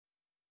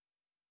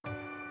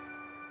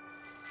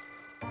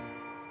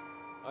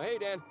Oh, hey,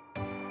 Dan.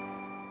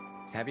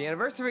 Happy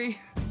anniversary.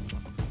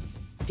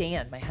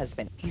 Dan, my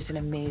husband, he's an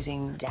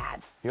amazing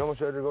dad. You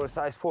almost ready to go to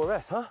size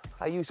 4S, huh?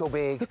 How you so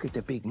big? Look at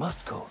the big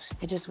muscles.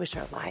 I just wish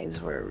our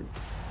lives were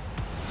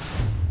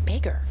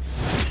bigger.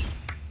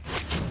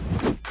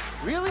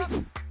 Really?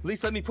 At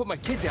least let me put my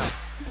kid down.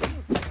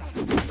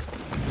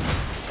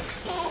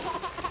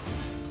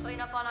 Clean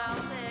up on aisle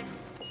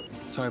 6.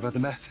 Sorry about the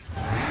mess.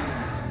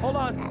 Hold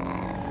on.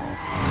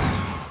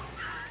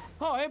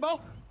 Oh, hey, Bo.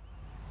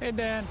 Hey,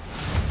 Dan.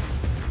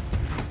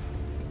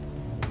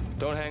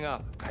 Don't hang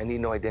up. I need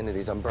no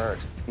identities. I'm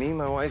burned. Me,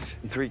 my wife,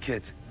 and 3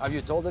 kids. Have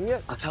you told them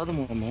yet? I'll tell them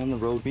when I'm on the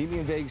road. Meet me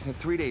in Vegas in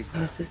 3 days.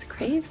 This is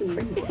crazy. Oh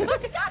my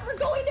God, we're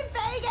going to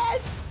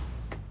Vegas!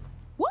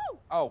 Woo!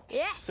 Oh,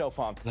 Yes. so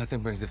pumped.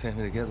 Nothing brings the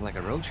family together like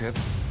a road trip.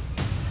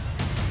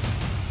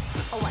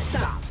 Oh,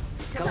 stop.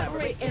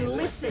 Collaborate and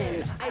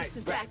listen. Ice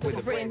is back with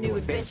a brand new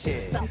adventure.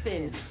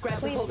 Something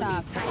grabs a hold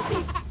of me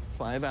tightly.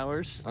 5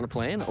 hours on a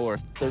plane or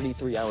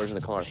 33 hours in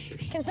a car?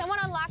 Can someone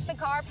unlock the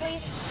car,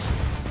 please?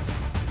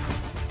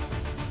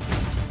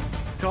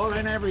 Call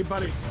in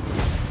everybody.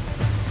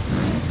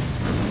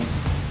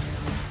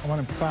 I want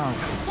him found.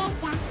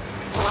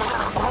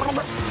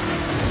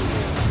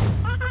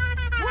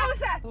 What was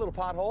that? A little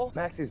pothole.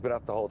 Maxie's been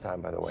up the whole time,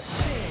 by the way.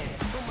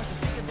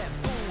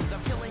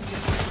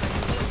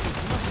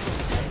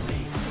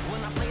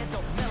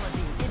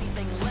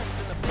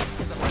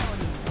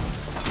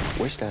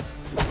 Wish that.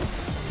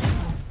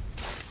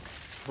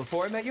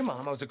 Before I met your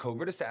mom, I was a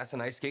covert assassin.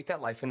 I escaped that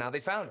life, and now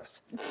they found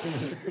us.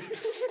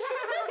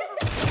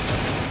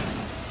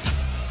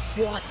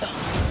 What the?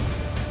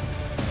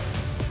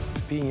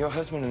 Being your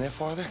husband and their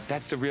father,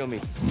 that's the real me.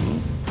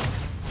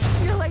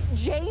 You're like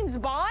James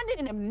Bond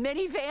in a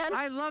minivan.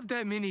 I love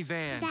that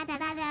minivan.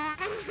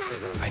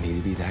 I need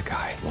to be that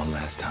guy one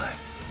last time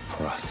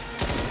for us.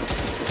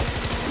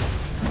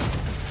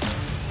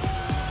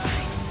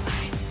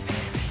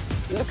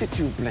 Look at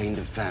you playing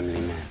the family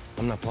man.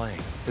 I'm not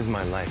playing. This is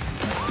my life.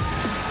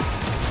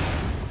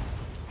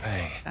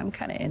 Hey. I'm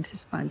kind of into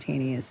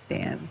spontaneous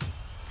Dan.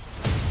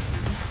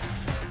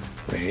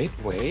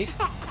 Wait.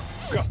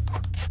 Go.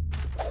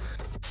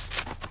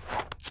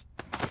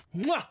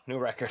 Mwah! New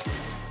record.